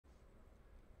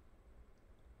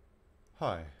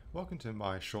Hi, welcome to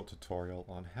my short tutorial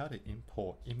on how to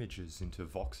import images into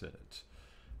VoxEdit.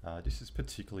 This is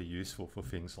particularly useful for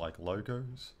things like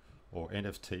logos or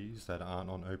NFTs that aren't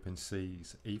on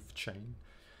OpenSea's ETH chain,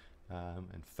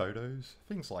 and photos,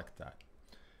 things like that.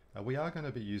 We are going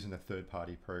to be using a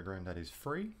third-party program that is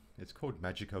free. It's called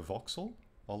Magica Voxel.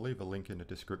 I'll leave a link in the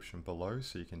description below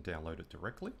so you can download it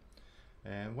directly.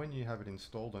 And when you have it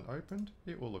installed and opened,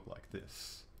 it will look like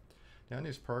this. Now in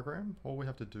this program, all we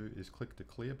have to do is click the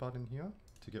clear button here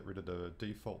to get rid of the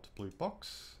default blue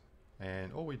box.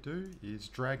 And all we do is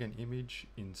drag an image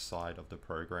inside of the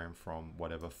program from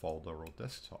whatever folder or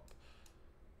desktop.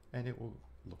 And it will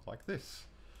look like this.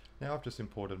 Now I've just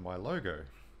imported my logo.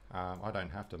 I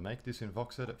don't have to make this in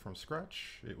VoxEdit from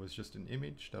scratch. It was just an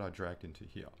image that I dragged into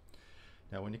here.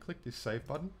 Now when you click this save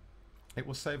button, it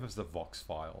will save as the Vox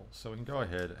file. So we can go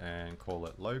ahead and call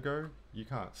it logo. You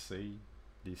can't see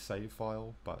the save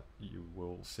file, but you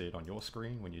will see it on your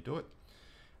screen when you do it.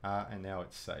 And now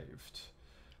it's saved.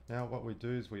 Now what we do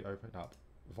is we open up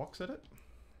VoxEdit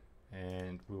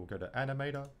and we'll go to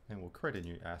Animator and we'll create a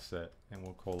new asset and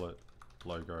we'll call it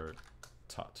logo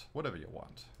tut, whatever you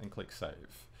want, and click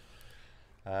save.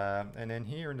 And then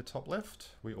here in the top left,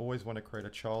 we always want to create a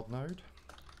child node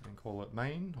and call it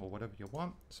main or whatever you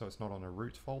want, so it's not on a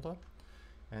root folder.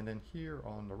 And then here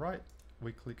on the right,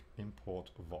 we click import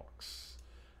Vox.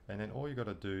 And then all you got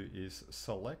to do is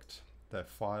select that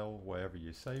file wherever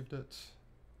you saved it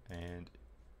and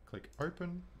click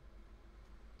open.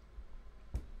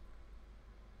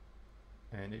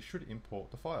 And it should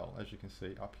import the file, as you can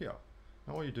see up here.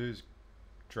 And all you do is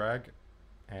drag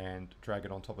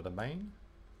it on top of the main.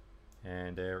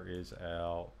 And there is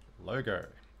our logo.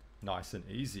 Nice and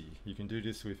easy. You can do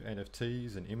this with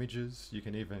NFTs and images. You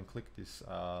can even click this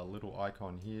little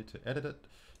icon here to edit it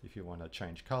if you want to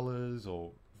change colors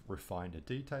or refine the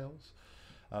details.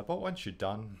 But once you're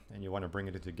done and you want to bring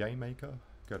it into Game Maker,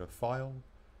 go to File,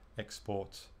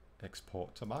 Export,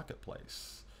 Export to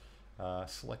Marketplace.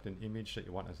 Select an image that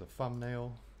you want as a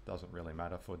thumbnail, doesn't really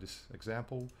matter for this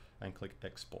example, and click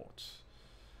Export.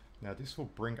 Now this will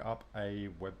bring up a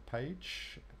web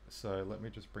page, so let me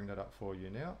just bring that up for you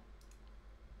now.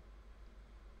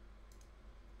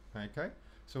 Okay,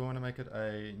 so we want to make it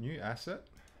a new asset.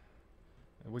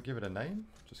 We'll give it a name,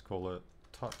 just call it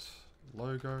tut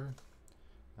logo,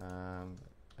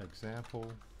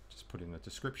 example, just put in the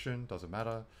description, doesn't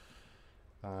matter.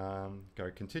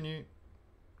 Go continue.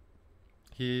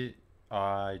 Here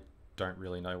I don't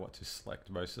really know what to select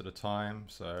most of the time,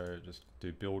 so just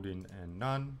do built-in and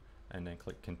none, and then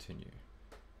click continue.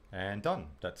 And done,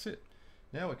 that's it.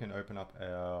 Now we can open up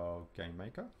our Game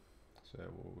Maker. So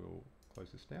we'll close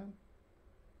this down.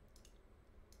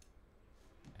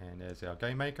 And there's our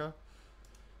Game Maker.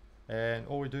 And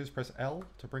all we do is press L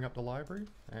to bring up the library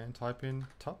and type in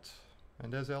tut,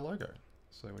 and there's our logo.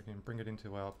 So we can bring it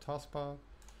into our taskbar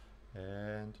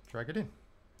and drag it in.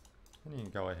 And you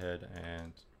can go ahead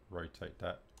and rotate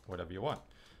that whatever you want.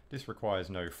 This requires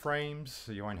no frames,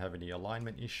 so you won't have any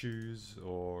alignment issues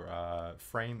or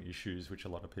frame issues, which a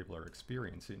lot of people are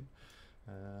experiencing.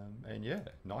 And yeah,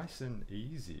 nice and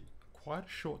easy. Quite a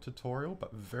short tutorial,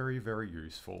 but very, very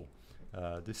useful.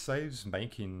 This saves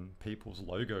making people's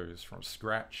logos from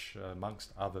scratch,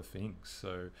 amongst other things.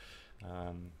 So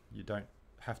you don't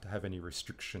have to have any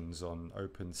restrictions on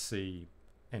OpenSea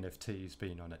NFTs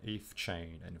being on an ETH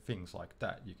chain and things like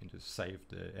that. You can just save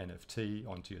the NFT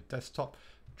onto your desktop,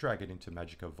 drag it into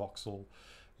Magica Voxel,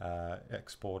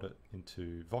 export it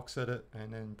into VoxEdit,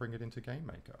 and then bring it into Game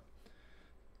Maker.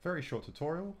 Very short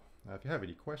tutorial. If you have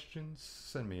any questions,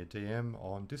 send me a DM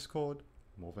on Discord.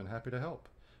 More than happy to help.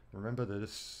 Remember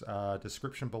this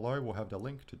description below will have the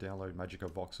link to download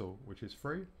Magica Voxel, which is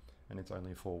free, and it's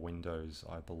only for Windows,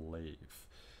 I believe.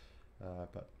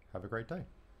 But have a great day.